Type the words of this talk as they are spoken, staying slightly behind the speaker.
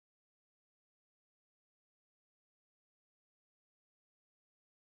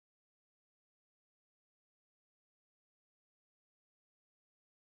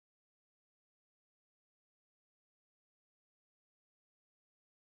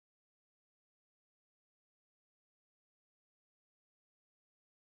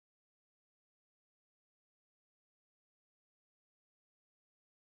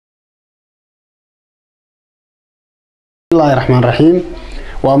الله الرحمن الرحيم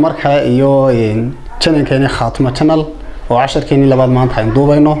ومركا iyo channelkeena khaatuma channel oo 10keeni labaad maanta aan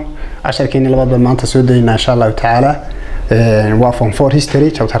duubayno 10keeni labaad maanta soo deeyna insha Allah taala waa form 4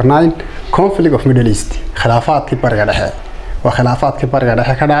 history chapter 9 conflict of Middle East khilaafaadkii bariga dhexe waa khilaafaadkii bariga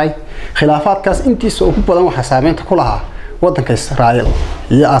dhexe ka dhacay khilaafaadkaas intiisa ugu badan waxa saameynta ku lahaa wadanka Israa'iil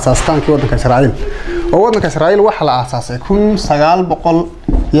iyo aasaaskii wadanka Israa'iil oo wadanka Israa'iil waxa la aasaasay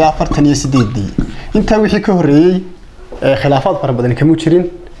 1948 inta wixii ka horeeyay خلافات فربدن كم وشرين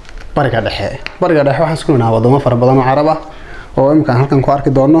برجع دحية waxaan isku nahay wadamo farabadan oo Carab ah oo imkaan halkan ku arki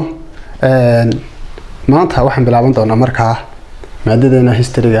doono maanta waxaan bilaaban doonaa markaa maadadeena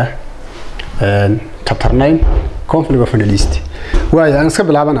history-ga chapter 9 conflict of Middle East waaya aan iska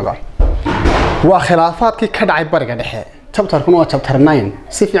bilaabanaba waa khilaafaadkii ka dhacay bariga dhexe chapter-kun waa chapter 9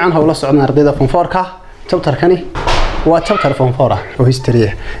 si fiican hawla socodna ardayda form 4ka chapter-kani waa chapter form 4 oo history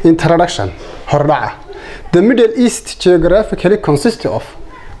introduction hordhaca. The Middle East geographically consists of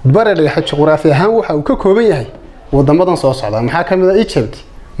bariga dhexe juqraafi ahaan waxa uu ka kooban yahay wadamadan soo socda maxaa kamid ah Egypt,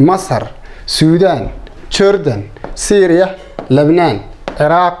 Masar, Sudan, Jordan, Syria, Lebanon,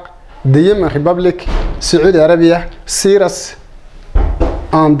 Iraq, the Yemen Republic, Saudi Arabia, Cyprus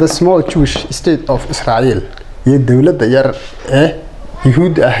and the small Jewish state of Israel. iyo dawladda yar ee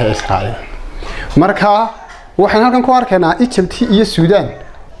Yahuud ah ee Israa'iil. Marka waxaan halkan ku arkaynaa Egypt iyo Sudan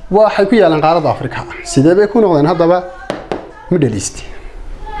waxay ku yaalan qaaradda Afrika sidee bay ku noqdeen hadaba Middle East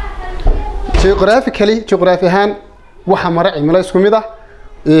geography ahaan waxa maray cimilo isku mid ah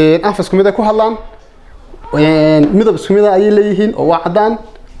anfas isku mid ah ku hadlaan midab isku mid ah ay leeyihiin oo waa cadaan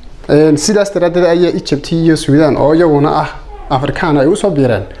sidaas daraadeed ay Egypt iyo Sudan oo iyaguna ah Afrikaan ay u soo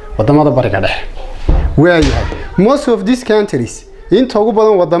biireen wadamada bariga dhexe waayahay most of these countries inta ugu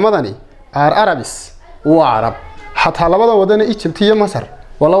badan wadamadani are Arabs waa Arab hatta labada wadan Egypt iyo Masar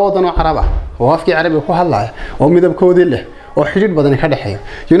wala wadan Arab ah oo afkii Carabi ku hadlaya oo midabkoodii leh oo xiriir badan ka dhaxeeyo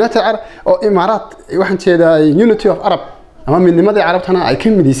United Arab oo Imaaraat waxaan jeedaa Unity of Arab ama midnimadii Carabtana ay ka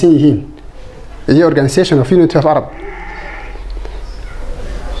midaysan yihiin iyo Organization of Unity of Arab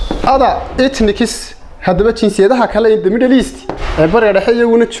other ethnics hadaba jinsiyadaha kale ee Middle East ee bariga dhexe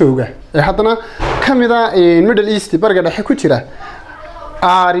iyaguna jooga ee haddana kamid ah Middle East bariga dhexe ku jira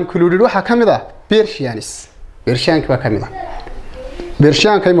are included waxa kamid ah Persians baa kamid ah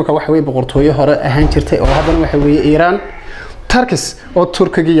Persianka imika waxa weey boqortooyo hore ahaan jirtay oo haddana waxa weey Iran Turkish oo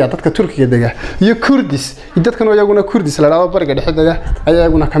Turkiga dadka Turkiga dega iyo Kurdish dadkan oo iyaguna Kurdish la dhaho bariga dhexe dega ayaa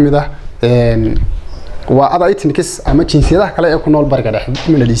iyaguna kamid ah waa other ethnics ama jinsiyadaha kale ee ku nool bariga dhexe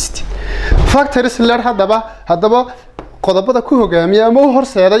Middle East factors leer hadaba qodobada ku hogaamiya ama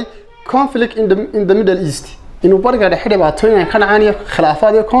horseeday conflict in the Middle East inuu bariga dhexe dhibaatooyin ka dhacaan iyo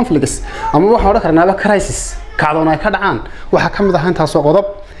khilaafaad iyo conflicts ama waxa hore karnaaba crisis kacdoonay ka dhacaan waxa kamid ah intaas oo qodob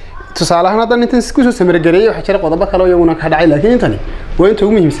tusaalahan hadan inta isku soo sameeyay waxa jira qodobo kale oo iyaguna ka dhacay laakiin intani waa inta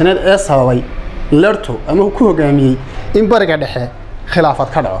ugu muhiimsanayd ee sababay leerto ama ku hogaamiyay in bariga dhexe khilaafad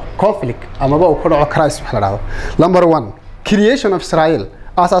ka dhaco conflict ama uu ka dhaco crisis wax la dhaho number 1 creation of Israel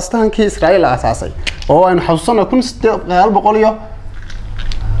asaastankii Israel asaasay oo aynu xasuusano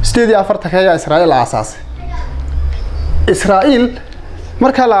 1948 Israel asaasay Israel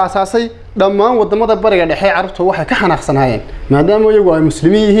marka la asaasay dhammaan wadamada bariga dhexe Carabtu waxay ka xanaaqsanaayeen maadaama iyagu ay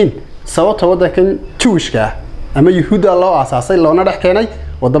muslimiin yihiin sababta wadankan Jewishka ama Yahuuda loo asaasay loona dhex keenay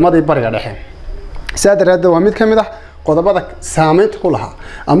wadamadii bariga dhexe saadaraad waa mid kamid ah qodobada saameynta ku lahaa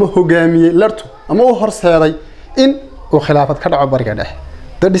ama hogaamiyay lartu ama uu horseeday in uu khilaafad ka dhaco bariga dhexe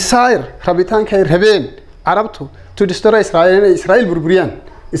the desire rabitaanka ay rabeen Carabtu to destroy Israel burburiyaan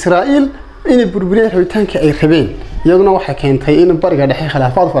Israel inay burburiyaan rabitaanka ay rabeen iyaguna waxa keentay in bariga dhexe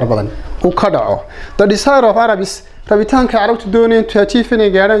khilaafaad farabadan uu ka dhaco the desire of Arabs rabitaanka Carabtu doonayeen to achieve inay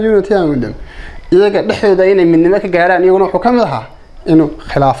gaaraan unity and wadam iyaga dhexdooda inay midnimo ka gaaraan iyaguna wuxuu kamid ahaa inuu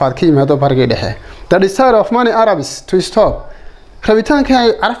khilaafaad ka yimaado bariga dhexe the desire of many Arabs to stop rabitaanka ay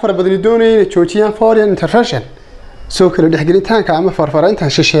Carab farabadan doonayeen inay joojiyaan foreign intervention soo kala dhexgelitaanka ama farfaraynta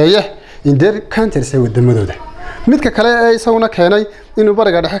shisheeye in their countries ay wadamadooda midka kale ee isaguna keenay inuu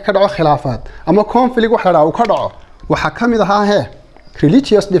bariga dhexe ka dhaco khilaafaad ama conflict wax la dhaho ka dhaco waxa kamid ah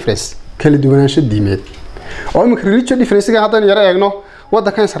religious difference kala duwanaansho diimeed oo imika religious difference-ga haddaan yara eegno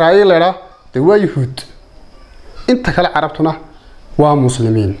wadankan Israa'iil leeyahay waa Yahuud inta kale Carabtuna waa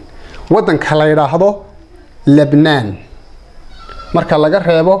muslimiin wadanka la yiraahdo Lebanon marka laga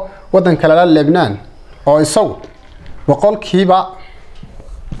reebo wadanka la Lebanon oo isagu boqolkiiba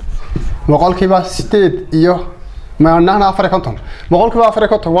 8 iyo maana Afrikaan boqolkiiba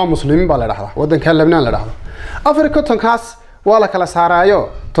Afrikaan waa muslimiin baa la yiraahdaa wadanka Lebanon la yiraahdo Afrikaan kaas waa la kala saaraayo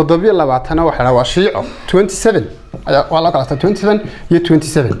 720 waxa waa Shiico 27 waa la kala 27 iyo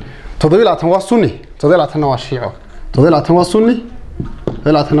 27 720 waa Sunni 720 waa Shiico تضيلاتنا وسني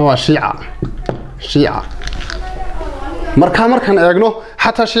تضيلاتنا وشيعة شيعة مركان أجنو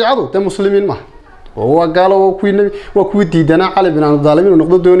حتى شيعة ده مسلمين ما وهو قالوا وكوي ديدنا على بنا الظالمين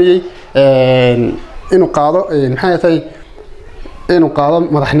ونقضوا دوني إنه قاضوا نحيتي إنه قاضوا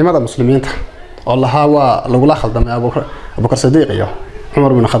مدحني ماذا مسلمين الله هو لو لا خلدم أبو بكر صديق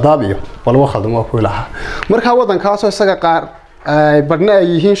عمر بن الخطاب والله خلدم وكوي لها مركا وضن كاسو سجى قار بدنا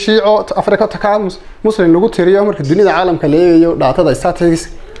يهين شيعة أفريقيا تكام مسلم لو قلت ريا مركا الدنيا العالم كليه لا تدا استاتيس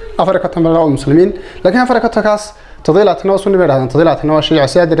أفريقيا تمرنا المسلمين لكن أفريقيا تكاس تضيلاتنا وسني بيرهن تضيلاتنا وشيعة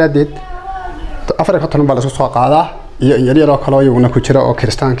سيادة رديد أفريقيا تنبال سوق هذا يرى كلاي ونكوشرا أو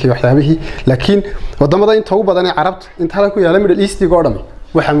كريستان كي وحيابه لكن وضم ذا إنت هو بدنا عربت إنت هلا كوي على من الإيست يقارني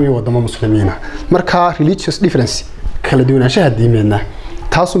وحمي وضم مسلمين مركا religious difference كلا دون شهد ديمنا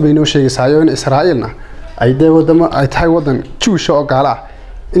تاسو بينو شيء سايون إسرائيلنا أيده وضم أيتها وضم شو شو قالا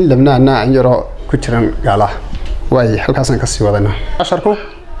إن لمنا أن يرى كوشرا قالا واي حلقة كسي وضنا أشاركو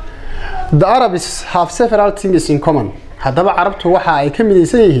the Arabs have several things in common هذا عربت وحا أي كم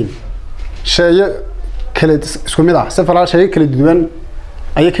يسيهين شيء كلا سكميدا several شيء كلا دوان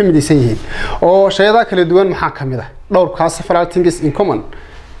أي كم يسيهين أو شيء ذا كلا دوان محاكم ذا لو كاس several things in common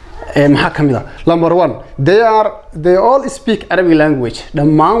محاكم ذا number one they all speak Arabic language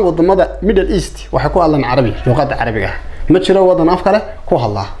لما وضم هذا Middle East وحكوا على عربي لغة عربية ما تشروا وضم أفكاره كوه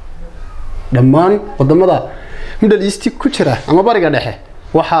الله لما وضم هذا Middle East كشرة أما بارك عليه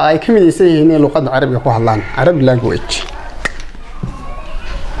waxa ay kamid yihiin luqad Carabiga ku hadlaan Arabic language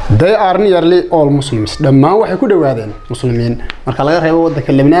they are nearly all Muslims dhammaan waxay ku dhawaadeen muslimiin marka laga reebo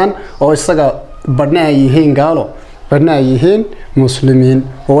wadanka Lebanon oo isaga badna ay yihiin gaalo badna ay yihiin muslimiin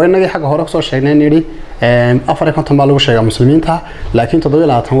oo inaga xaq hore soo sheegnay niri Afrika tan baa lagu sheegaa muslimiinta laakiin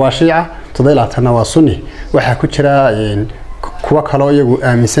 7 waa Shiica 7 waa Sunni waxa ku jira kuwa kale oo iyagu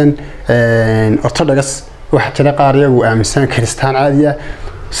aaminsan Orthodox waxa jira qaar iyagu aaminsan Kristaan caadiya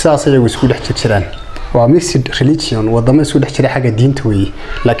sidaas iyagu isku dhex jiraan waa mixed religion wadamo isku dhex jira xagga diinta weey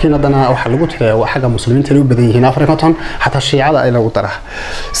laakiin hadana waxa lagu tiriyaa waa xagga muslimiinta u badan yihiin Afrika tan hatta Shiicada ay lagu daraa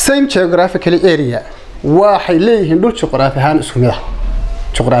same geographical area waxay leeyihiin dhul juqraafi ahaan isku mid ah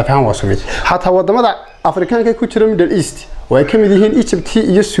juqraafi ahaan waa isku mid hatta wadamada Afrikaanka ku jira Middle East way kamid yihiin Egypt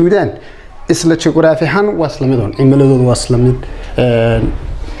iyo Sudan isla juqraafi ahaan waa isla mid ah cimiladoodu waa isla mid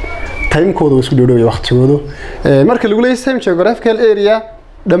time kooda isku dhow waqtigoodu marka lagu leeyahay same geographical area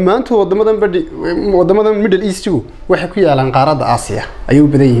dhamaantood wadamadan Middle East waxay ku yaalaan qaaradda Aasiya ayuu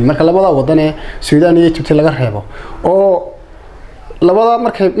badan yihiin marka labada wadan ee Suudaan iyo Egypt laga reebo oo labada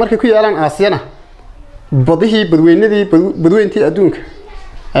markay ku yaalaan Aasiyana badweyntii adduunka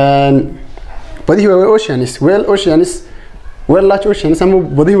badihii waa large oceans ama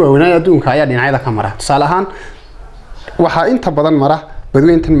badihii waaweyn adduunka ayaa dhinacyada ka mara tusaale ahaan waxa inta badan mara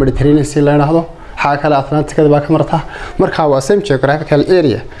badweyntan Mediterranean si la yiraahdo waxa kale Atlantic-da baa ka marta marka waa same geographical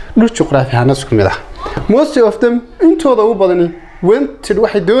area dhul juqraafi ahaan isku mid ah most of them intooda u badani wanted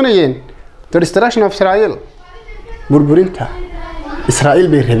waxay doonayeen the destruction of Israel burburinta Israel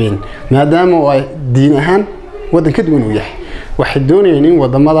bay rabeen maadaama ay diin ahaan wadan ka duwan u yahay waxay doonayeen in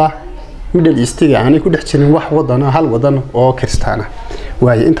wadamada Middle East-ga aanay ku dhex jirin wax wadan hal wadan oo Kristaana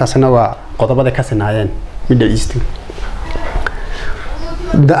waaye intaasna waa qodobada ka sinaayeen Middle East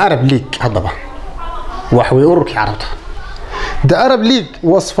The Arab League hadaba waxay ururkii Carabta The Arab League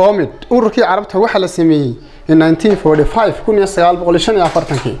was formed ururkii Carabta waxa la sameeyay in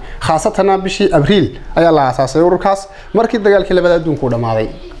 1945 khaasatan bishii Abriil ayaa la aasaasay ururkaas markii dagaalkii labada adduunka u dhamaaday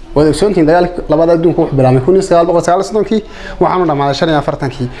wadaagsoontii dagaalkii labada adduunka wuxuu bilaabmay 1939 waxaanu dhamaaday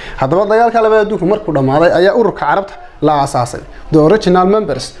 45 hadaba dagaalka labada adduunka markuu dhamaaday ayaa ururka Carabta la aasaasay the original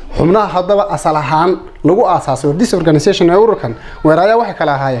members xubnaha hadaba asal ahaan lagu aasaasay this organization ee ururkan weeraya waxa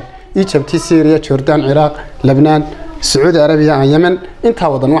kala ahaayeen Egypt, Syria, Jordan, Iraq, Lebanon, Saudi Arabia, and Yemen inta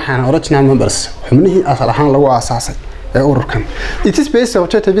wadan waxaan original members xubnihii asal ahaan lagu aasaasay ee ururkan it is based on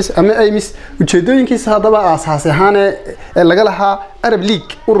objectives ama aims ujeedooyinkiisa hadaba aasaas ahaan ee laga lahaa Arab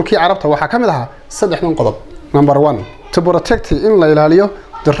League ururkii Carabta waxa kamid ahaa 3 qodob number 1 to protect in la ilaaliyo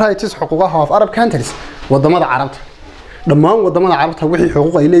the rights xuquuqaha of Arab countries wadamada Carabta dhammaan wadamada Carabta wixii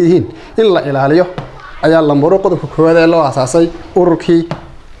xuquuq ay leeyihiin in la ilaaliyo ayaa la maro qodobka koowaad ee loo aasaasay ururkii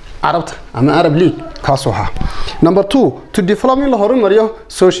Carabta ama Arab League kaas waxa number 2 to develop in la horumariyo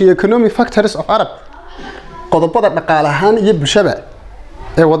socio-economic factors of Arab qodobada dhaqaale ahaan iyo bulshada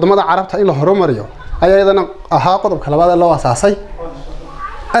ee wadamada Carabta in la horumariyo ayaa iyadana ahaa qodobka labaad ee loo aasaasay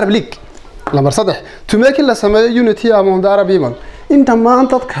Arab League number 3 to make la sameeyo unity among the Arab people in dhammaan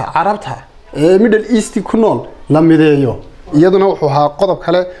dadka Carabta ee Middle East ku nool la mideeyo iyaduna wuxuu ahaa qodob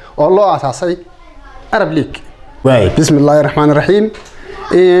kale oo loo aasaasay Arab League way bismillaahir rahmaanir rahiim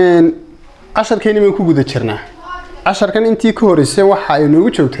in 10 ma ku guda jirnaa casharkan intii ka horeysay waxa ay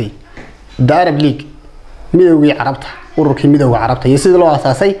noogu joogtay Arab League midowgii carabta ururkii midowga carabta iyo sidii loo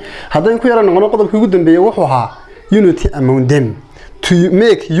aasaasay haddaan ku yara noqono qodobkii ugu dambeeyay wuxuu ahaa unity among them to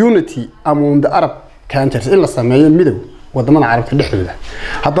make unity among the Arab countries in la sameeyo midow wadamada carabta dhexdooda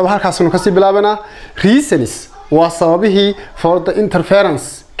haddaba halkaas uu ka sii bilaabanaa reasons waa sababihii for the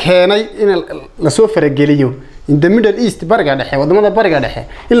interference keenay in la soo farageliyo in the Middle East bariga dhexe wadamada bariga dhexe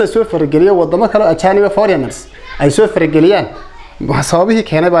in la soo farageliyo wadamo kale ajnabi foreigners ay soo farageliyaan sababihii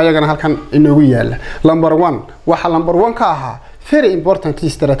keenay baa ayagana halkan inoogu yaala number 1 waxa number 1 ka ahaa very important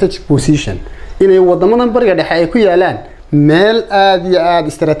strategic position inay wadamadan bariga dhexe ay ku yaalaan meel aad iyo aad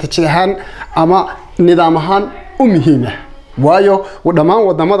strategic ahaan ama nidaam ahaan u muhiim ah waayo dhammaan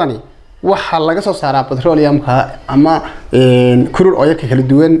wadamadani waxa laga soo saaraa petroleumka ama crude oil kala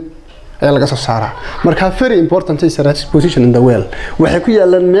duwan ayaa laga soo saaraa marka very important strategic position in the world waxay ku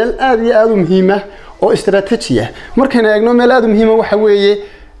yaalaan meel aad iyo aad u muhiim ah oo strategy ah markayna eegno meel aad u muhiim ah waxa weeye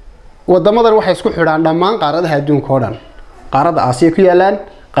wadamadan waxay isku xidhaan dhammaan qaaradaha adduunka oo dhan qaaradda Aasiya ku yaalaan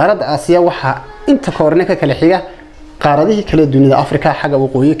qaaradda Aasiya waxa inta koorne ka kala xiga qaaradihii kala dunida Afrika xagga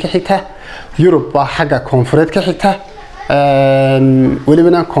waqooyi ka xigta Yurub baa xagga koonfureed ka xigta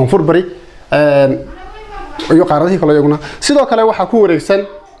walibana koonfur bari iyo qaaradihii kale iyaguna sidoo kale waxa ku wareegsan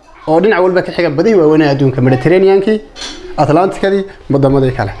oo dhinac walba ka xiga badii waaweyn adduunka Mediterranean-kii Atlantic-kii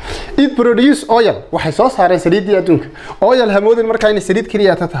wadamada kale it produce oil waxay soo saareen saliidii adduunka oil hamoodin marka ay saliid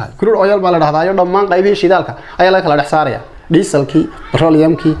kaliya tahay crude oil baa la dhahdaayo dhammaan qaybihii shidaalka ayaa la kala dhex saaraya dieselkii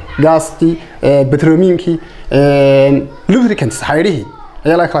petroleumkii gaastii petroleumkii lubricants hayrihii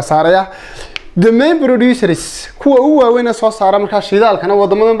ayaa la kala saaraya the main producers kuwa ugu waaweyn soo saara marka shidaalkana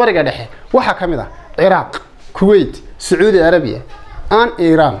wadamada bariga dhexe waxa kamid ah Iraq Kuwait Saudi Arabia and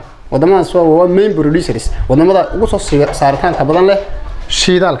Iran wadamadaas waa main producers wadamada ugu soo saaritaanka badan leh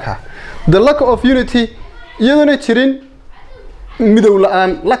shidaalka the lack of unity iyadoo jirin midow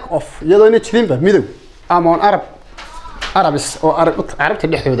la'aan lack of iyadoo jirinba midow among Arabs oo Arabta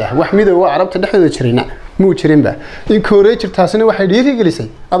dhexdooda wax midow oo Arabta dhexdooda jirina muu jirinba encourage taasina waxay dhiirigelisay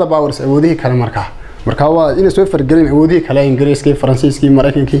other powers awoodihii kale marka waa in soo fargelin awoodihii kale Ingiriiska Faransiiska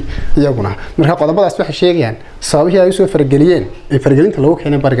Mareykanka iyaguna marka qodobadaas waxay sheegayaan sababihii ay soo fargeliyeen ee fargelinta lagu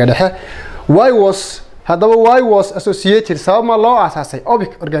keenay bariga dhexe why was associated sabab ma loo aasaasay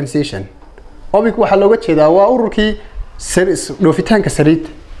OPEC organization OPEC waxa looga jeedaa waa ururkii dhoofitaanka saliid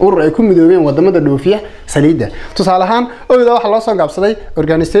urur ay ku midoobeen wadamada dhoofiya saliidda tusaale ahaan OPEC waxa loo soo gaabsaday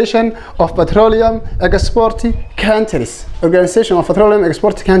Organization of Petroleum Exporting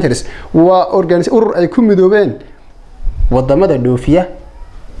Countries waa urur ay ku midoobeen wadamada dhoofiya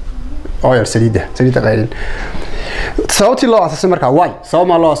oil saliidda qayrin sababtii loo aasasay marka why sabab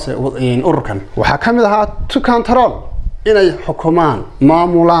ma loo ururkan waxa kamid ahaa to control inay xukumaan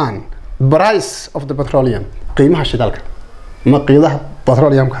maamulaan price of the petroleum qiimaha shidaalka ma qiimaha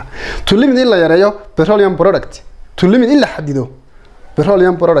petroleumka to limit in la yareeyo petroleum product to limit in la xadido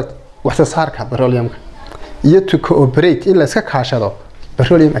petroleum product wax soo saarka petroleumka iyo to cooperate in la iska kaashado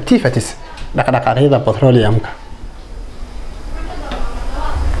petroleum activities dhaqdhaqaaqyada petroleumka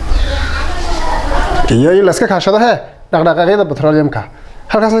iyo in la iska kaashado dhaqdhaqaaqyada petroleumka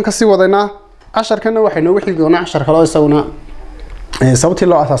halkaasna ka sii wadaynaa casharkana waxay noogu xigi doonaa cashar kale oo isaguna sababtii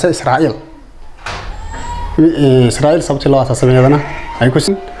loo aasaasay Israel sababtii loo aasaasay meedana ay ku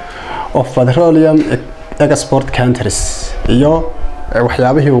of petroleum export countries iyo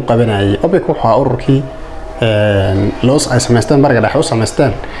waxyaabihii uu qabanayay OPEC waxa ururkii loos ay sameysteen bariga dhexe u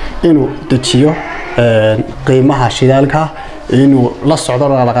sameysteen inuu dejiyo qiimaha shidaalka inuu la socdo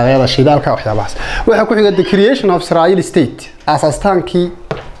dhaqdhaqaaqyada shidaalka waxyaabahaas waxa ku xiga the creation of Israel state aasaastankii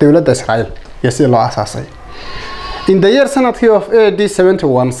dawladda Israel iyo sidii loo aasaasay in the year sanadkii of AD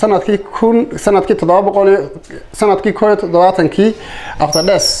 71 sanadkii 700 after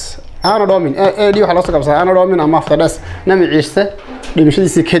death ana domin AD waxa loo soo qabsaday ana domin ama after death nami ciise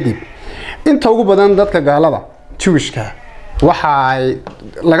dhimashadiisii kadib inta ugu badan dadka gaalada Jewishka waxa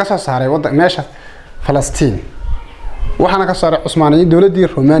laga soo saaray meesha Palestine waxaana ka saaray Cusmaaniyiin dawladii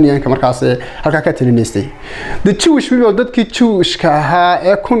Romanianka markaas halka ka talineystay the Jewish people dadkii Jewishka ahaa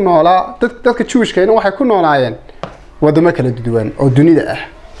ee ku noolaa dadka Jewishka waxay ku noolaayeen wadamo kala duwan oo dunida ah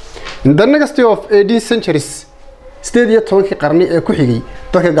in the next of 18 centuries 18 qarni ee ku xigay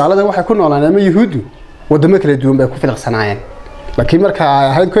dadka gaalada waxay ku noolaayeen ama Yahuudu wadamo kala duwan bay ku filqsanaayeen laakiin marka ay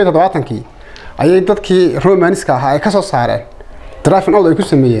ahayd 70kii ayay dadkii Romaniska ahaa ay ka soo saareen drafin oo ay ku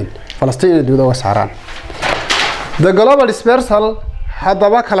sameeyeen Palestine dawladda uga saaraan the global dispersal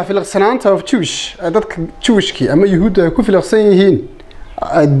hadaba kala filqsanaanta of Jewish dadka Jewishki ama Yahuudu ay ku filqsan yihiin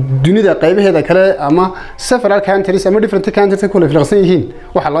dunida qaybaheeda kale ama several countries ama different countries kala filqsan yihiin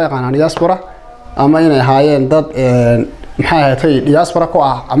waxa loo yaqaan diaspora ama inay ahaayeen dad maxay ahaatay diaspora ku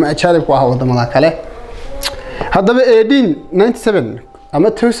ah ama ajaanib ku ah wadamada kale haddaba 1897 ama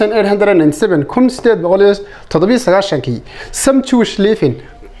 1897 1897 some Jewish living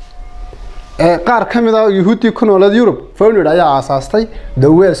qaar ka mid ah Yahuudi ku noolad Europe founded ayaa aasaastay the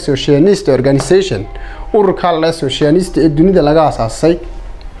World Socialist Organization ururka la socialist ee dunida laga aasaasay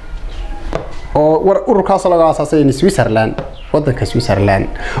oo ururkaas laga aasaasay in Switzerland wadanka Switzerland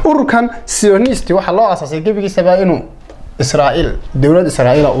ururkan Zionist waxa loo aasaasay gabigiisa inuu Israel dawlad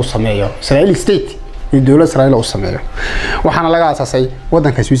Israel uu sameeyo Israel state iyo dawlad Israel uu sameeyo waxaana laga aasaasay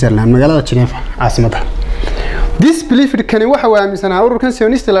wadanka Switzerland magaalada Geneva caasimadda this belief kan waxa uu aaminsanaa ururkan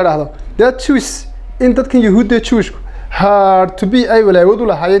Zionist la yiraahdo that Jews in dadkan Yahuudda Jewish hard to be ay walaawadu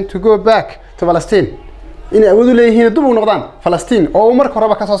lahaayeen to go back to Palestine in awoodu leeyihiin dib u noqdaan Palestine oo marka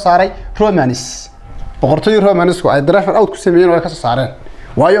horeba ka soo saaray Romanis boqortooyadii Romanisku ay driver out ku sameeyeen oo ay ka soo saareen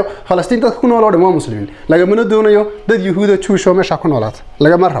waayo Palestine dadka ku nool oo dhan muslimiin laga mana doonayo dad Yahuudda Jewish oo meesha ku noolaata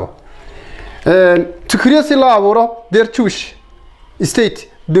laga ma rabo to create si loo abuuro their Jewish state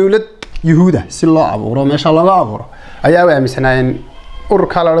dawlad Yahuuda si loo abuuro meesha laga abuuro ayaa aaminsanayeen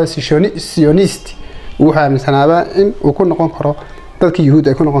ururka la Zionist wuxuu aaminsanaaba in uu ku noqon karo dadka Yahuud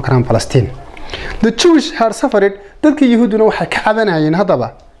ay ku noqon karaan Palestine the Jewish had suffered dadka Yahuuduna waxay ka cabanayeen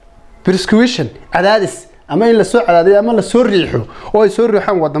hadaba persecution cadaadis ama in la soo cadaadiyo ama la soo riixo oo ay soo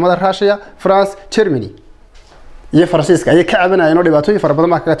riixaan wadamada Russia France Germany iyo Faransiiska ay ka cabanayeen oo dhibaatooyin fara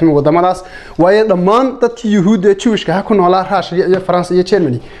badan ka timid wadamadaas waayo dhammaan dadka Yahuudda Jewishka ha ku noolaa Russia iyo France iyo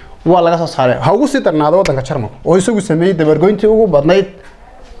Germany waa laga soo saaray ha ugu sii darnaado wadanka Jarmalka oo isagu sameeyay dabargoyntii ugu badnayd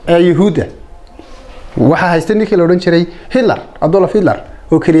ee Yahuudda waxa haystay ninkii la oran jiray Adolf Hitler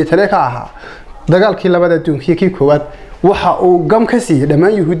oo kaliya tale ka ahaa dagaalkii labada adduunka kii koowaad waxa uu gam ka siiyay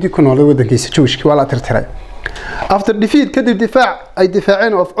dhammaan Yahuudi ku nool wadankiisa Jewishka waa la tirtiray after defeat kadib difaac ay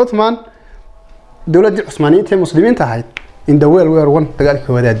difaaceen of Ottoman dawladda Cusmaaniyiinta muslimiinta ahayd in the World War I dagaalkii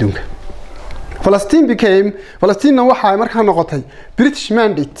koowaad adduunka Palestine waxa ay markaa noqotay British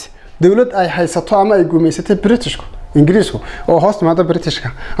mandate dawlad ay haysato ama ay guumeysatay Britishku Ingiriisku oo hoos timaada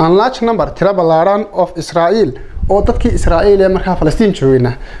Britishka and large number tira balaaran of Israel oo dadkii Israel ee markaa Palestine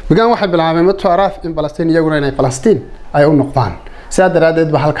joogayna bigaan waxay bilaabeen mid taaraf in Palestine iyaguna inay Palestine ay u noqdaan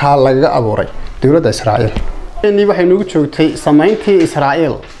sidaadaradeed ba halka laga abuuray dawladda Israel inii waxay nagu joogtay samayntii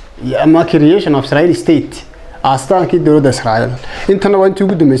Israel ama creation of Israel state aastaankii dawladda Israel intana waa intii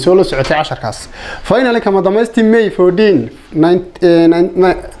ugu dambeysay oo la socotay 10kaas finally kama dhamaystii May 14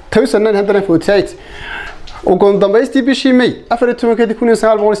 1948 ugu dambeystii bishii May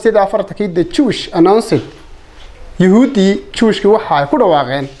 14 the Jewish announced Yahudi Jewishki waxa ay ku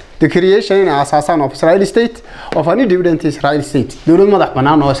dhawaaqeen the creation in aasaasan of Israel state of an independent Israel state dawlad madax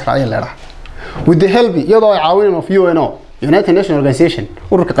banaan oo Israel leedahay with the help iyadoo ay caawinayaan of UNO United Nations Organization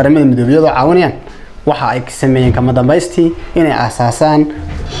ururka qaramada midoobay iyadoo caawinayaan waxa ay sameeyeen kama dambeystii inay aasaasan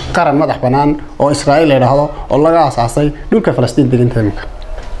qaran madax banaan oo Israel leedahay oo laga aasaasay dhulka Palestine deegaanka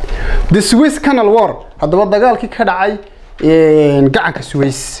the Suez Canal War hadaba dagaalkii ka dhacay gacanka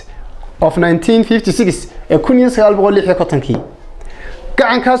Suez of 1956 ee 1956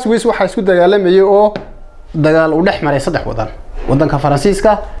 gacankaas Suez waxa isku dagaalamayay oo dagaal u dhex maray saddex wadanka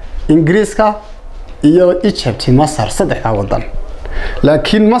Faransiiska Ingiriiska iyo Egypt Masar saddexda wadan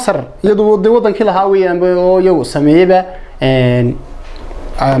laakiin Masar iyadoo wadankii lahaa weeyaan oo iyagu sameeyay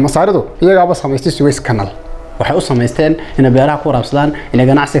masaaridu iyaga samaystay Suez Canal waxay u sameysteen in beeraha ku raabsadaan in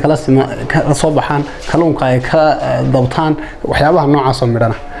ganacsi kala soo baxaan kalluunka ay ka dabtaan waxyaabaha noocaas oo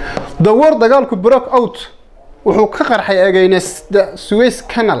midhana the war dagaalku broke out wuxuu ka qarxay against the Suez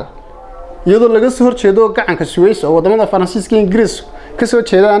Canal iyadoo laga soo horjeedo gacanka Suez oo wadamada Faransiiska iyo Ingiriis ka soo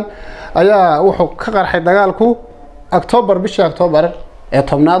jeedaan ayaa wuxuu ka qarxay dagaalku bishii October ee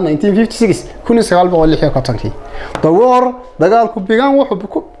 1956 1956 the war dagaalku bigaan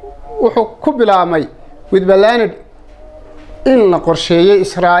wuxuu ku bilaabmay with planned in la qorsheeyay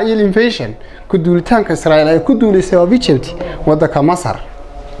Israel invasion ku duulitaanka Israel ay ku duulisay oo Egypt wadanka Masar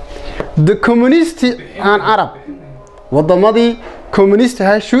the communist and Arab wadamadii communist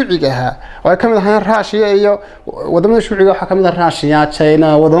ah shuuciga ah oo ka mid ahaan Russia iyo wadamada shuuciga waxa ka mid ah Russia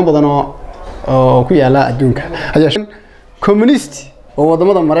China wadamo badan oo ku yaala adduunka ayaa communist oo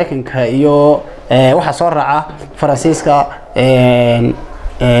wadamada Mareykanka iyo waxa soo raaca Faransiiska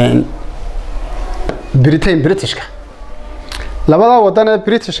Britishka labada wadan ee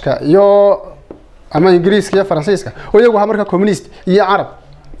Britishka iyo ama Ingiriiska iyo Faransiiska oo iyagu markaa communist iyo Arab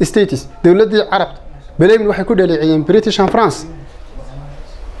states dawladii Arab baleemin waxay ku dhaleeciyeen British and France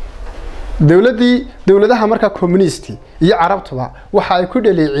dawladaha markaa communist iyo Arabtuba waxa ay ku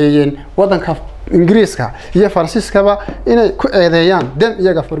dhaleeciyeen wadanka ingiriiska iyo faransiiskaba inay ku eedeeyaan dam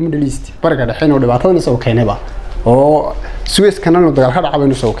iyaga for Middle East bariga dhexe inuu dhibaatadan soo keenayba oo Suez Canal dagaal ka dhacay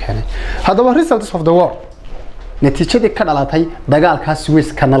inuu soo keenay hadaba results of the war natiijadii ka dhalatay dagaalka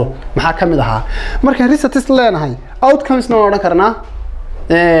Suez Canal maxaa kamid ahaa marka results leenahay outcomes noo oran karnaa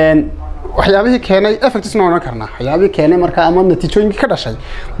waxyaabihii keenay effects noo oran karnaa waxyaabihii keenay marka ama natiijooyinkii ka dhashay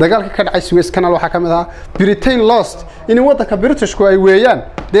dagaalka ka dhacay Suez Canal waxa kamid ahaa Britain lost in wadanka Britishku ay weeyaan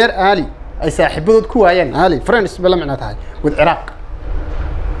deer ali ay saaxiibadood ku waayeen ali France bala macna tahay with Iraq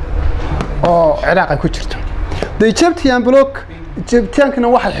oo Iraq ay ku jirto the Egyptian bloc Egyptiankana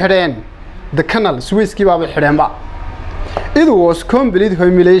waxay xidheen the canal Suez-kii baa xidheen ba it was complete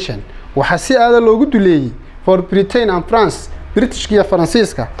humiliation waxa si aad loogu duleeyay for Britain and France Britishka iyo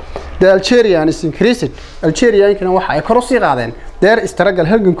Faransiiska the Algerians increased Algeriankana waxa ay kor u sii qaadeen their struggle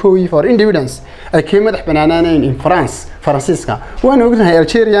halgankoodii for independence ay ka madax banaanayeen in France Faransiiska waan ognahay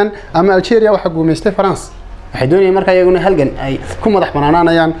Algerian ama Algeria waxa guumeystay France waxay doonayeen marka iyaguna halgan ay ku madax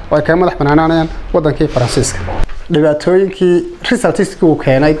banaanayaan oo ay ka madax banaanayaan wadankii Faransiiska dhibaatooyinkii resultskii uu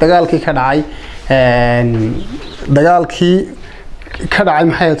keenay dagaalkii ka dhacay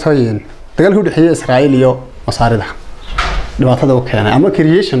maxay tahay dagaalkii u dhaxeeyay Israa'iil iyo Masaarida dhibaatada uu keenay ama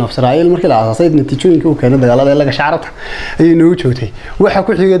creation of Israel markii la aasaasay natiijooyinka uu keenay dagaalada laga shacabta ay noo joogtay waxa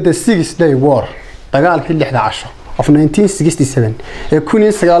ku xigay the 6 day war dagaalkii 6 casho of 1967 ee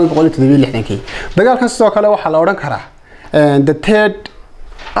 1967 dagaalkan sidoo kale waxa la oran karaa the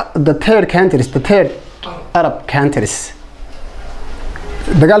third Arab countries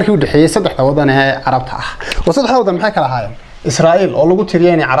dagaalkii u dhaxeeyay saddexda wadan ee Arabta ah oo saddexda wadan maxay kala ahaayeen Israa'iil oo lagu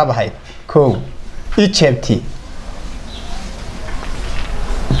tiriyay inay Arab ahayd koow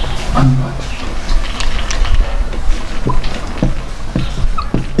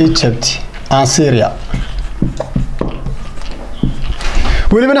Egypt and Syria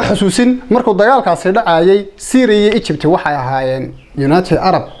welibana xasuusin markuu dagaalkaasi dhacayay Syria iyo Egypt waxay ahaayeen United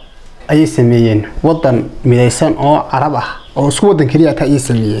Arab ay sameeyeen wadan midaysan oo Arab ah oo isku wadan kaliya ay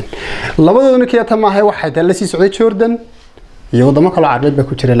sameeyeen labadoodna kaliya ma ahay waxay dal la sii socday Jordan iyo wadamo kale Carabeed ba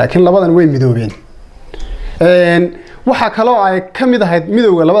ku jiray laakiin labadan way midoobeen waxa kale oo ay kamid ahayd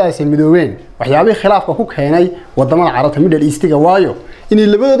midowga labadaas ay midoobeen waxyaabihii khilaafka ku keenay wadamada Carabta Middle East-ga waayo inay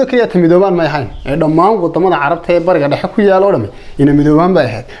labadooda kaliya midoobaan ma ahayn ee dhammaan wadamada Carabta ee bariga dhexe ku yaal oo dhamay inay midoobaan bay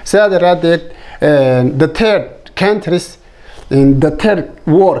ahayd sidaas daraadeed the third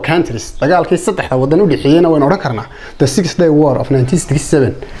war countries dagaalkii saddexda wadan u dhaxeeyayna waan oran karnaa the 6 day war of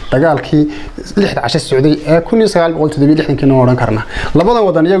 1967 dagaalkii 6 casho socday ee 1967 oran karnaa labadan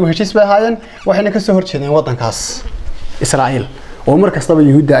wadan iyagu heshiis bay ahaayeen waxayna ka soo horjeedeen wadankaas Israa'iil oo markastaba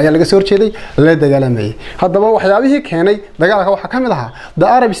Yahuudda ayaa laga soo horjeeday la dagaalamay hadaba waxyaabihii keenay dagaalka waxa kamid ahaa the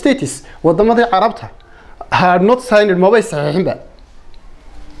Arab states wadamadii Carabta had not signed mabay saxiixinba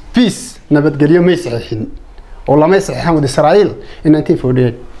peace nabadgelyo may saxiixin oo lama saxiixan wada Israa'iil in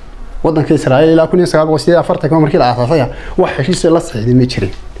 1948 wadanka Israa'iil ilaa 1947 markii la aasaasay wax heshiis la saxiixday ma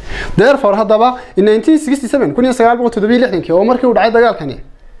jirin therefore hadaba in 1967 1967 oo markii uu dhacay dagaalkani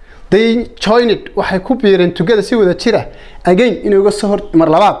they joined waxay ku biireen together si wada jira again inay uga soo hor mar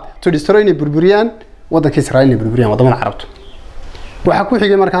labaad to destroy burburiyaan wadanka Israa'iil burburiyaan wadamada Carabta waxa ku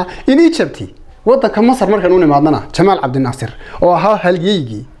xigay markaa in Egypt wadanka Masar markan uu nimaadana Jamal Abdel Nasser oo ahaa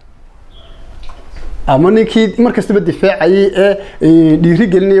halyeeygi ama ninkii markastaba difaacay ee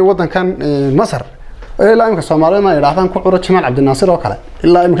dhiirigelinaya wadankan Masar ilaa imka Soomaaliyeed ma yiraahdaan ku curo Jamal Abdel Nasser oo kale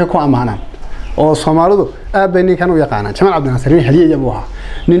ilaa imka ku amaanaan oo Soomaalidu aad bay ninkan u yaqaanaan Jamal Abdel Nasser halyeey buu ahaa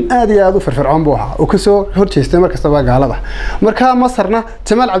nin aad iyo aad u firfircoon buu ahaa oo ka soo horjeestay markastaba gaalada marka Masarna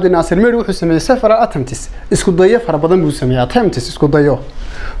Jamal Abdel Nasser meeru wuxuu sameeyay several attempts isku dayo fara badan buu sameeyay attempts isku dayo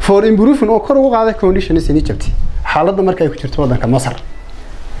for improving oo kor ugu qaaday conditions in Egypt xaaladda markay ku jirto wadanka Masar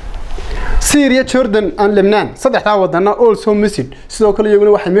Syria, Jordan and Lebanon saddexda wadana also missed sidoo kale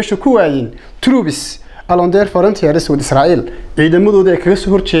iyaguna waxay meesha ku waayeen troops along their frontiers with Israel ciidamadooda ay kaga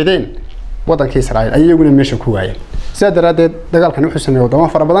soo horjeedeen wadanka Israa'iil ay iyaguna meesha ku waayeen sidaa daraadeed dagaalkan wuxuu sameeyay wadamo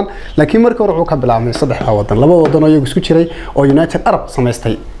fara badan laakiin markii hore wuxuu ka bilaabmay saddexda wadan laba wadan oo iyagu isku jiray oo United Arab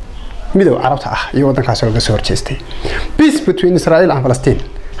sameystay midow Carabta ah iyo wadankaas oo laga soo horjeestay peace between Israel and Palestine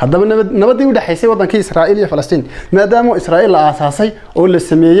hadaba nabadii u dhaxaysay wadanka Israa'iil iyo Palestine maadaama Israa'iil la aasaasay oo la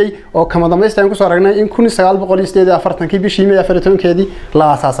sameeyay oo kama dambeystaan ku soo aragnay in 1948 bishii May 14keedii la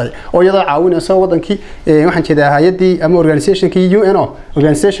aasaasay oo iyadoo caawinayso wadankii waxaan jeedaa hay'adii ama organizationkii UNO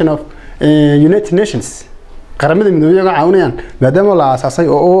Organization of United Nations qaramada midoobay oo caawinayaan maadaama la aasaasay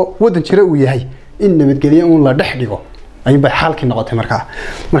oo wadan jira uu yahay in nabadgelyo uu la dhex dhigo ay bay xalkii noqotay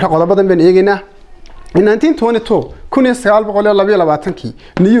marka qodobadan baan eegaynaa in 1922 1922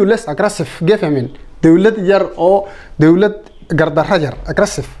 new less aggressive government dawlad yar oo dawlad gardarra yar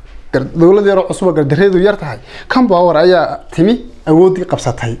aggressive dowladda yar cusub gardareedu yar tahay kan power ayaa timi awoodii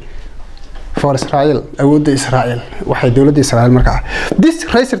qabsatay for Israel awoodda Israel waxay dowladda Israel markaa this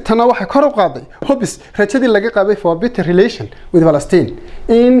racer tana waxay kor u qaaday hobis rajadii laga qabay for better relation with Palestine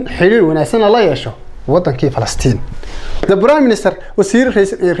in xiriir wanaagsan la yeesho wadankii Palestine the prime minister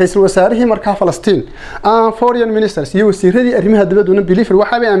ra'iisul wasaarihii markaa Palestine and foreign ministers iyo wasiiradii arrimaha dibadda believe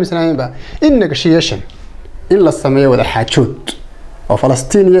waxa ay aaminsanaayeen in negotiation in la sameeyo wada xaajood oo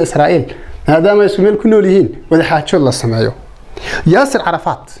Palestine iyo Israel maadaama ay isku meel ku nool yihiin wada xaajood la sameeyo Yasser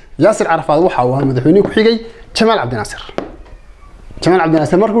Arafat waxa uu madaxweynaha ku xigay Jamal Abdel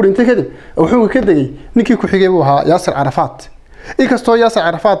Nasser markuu dhintay kadib wuxuu ka dagay ninkii ku xigay uu ahaa Yasser Arafat inkastoo Yasser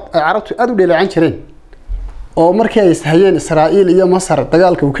Arafat ay carabtu aad u dheelayaan jireen oo markii ay hayeen Israel iyo Masar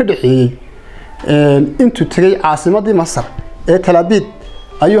dagaalka uu ka dhaxeeyay intuu tagay caasimadii Masar ee Tel Aviv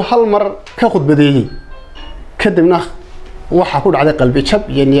ayuu hal mar ka khudbadeeyay kadibna waxa ku dhacday qalbi jab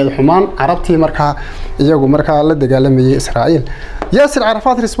iyo niyad xumaan carabtii markaa iyagu markaa la dagaalamayay Israel Yasser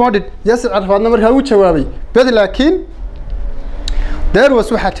Arafat responded Yasser Arafatna markaa uu jawaabay bad laakiin there was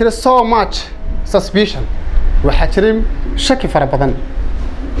waxa jira so much suspicion waxa jiray shaki fara badan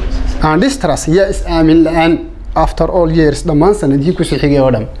and distrust is aamin laan after all years dhamaan sanadii ku xigay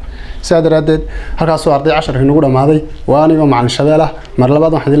oo dhan saadaradeed halkaas oo arday 10 inagu dhamaaday waa aniga Macalin Shabbeel mar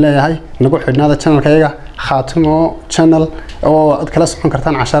labaad waxaan leeyahay nagu xidhnaada channelkayga khaatimo channel oo aad kala socon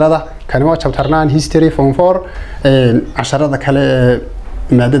kartaan casharada kan waa chapter 9 history form 4 casharada kale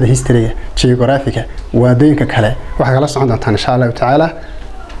maadada history geography waadooyinka kale waxa kala socon doontaan insha Allah taala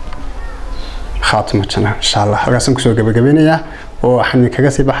khaatimo channel insha Allah halkaas ku soo gabagabeynaya oo waxaan kaga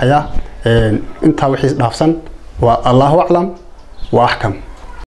sii baxayaa inta wixii dhaafsan waa Allahu a'lam wa ahkam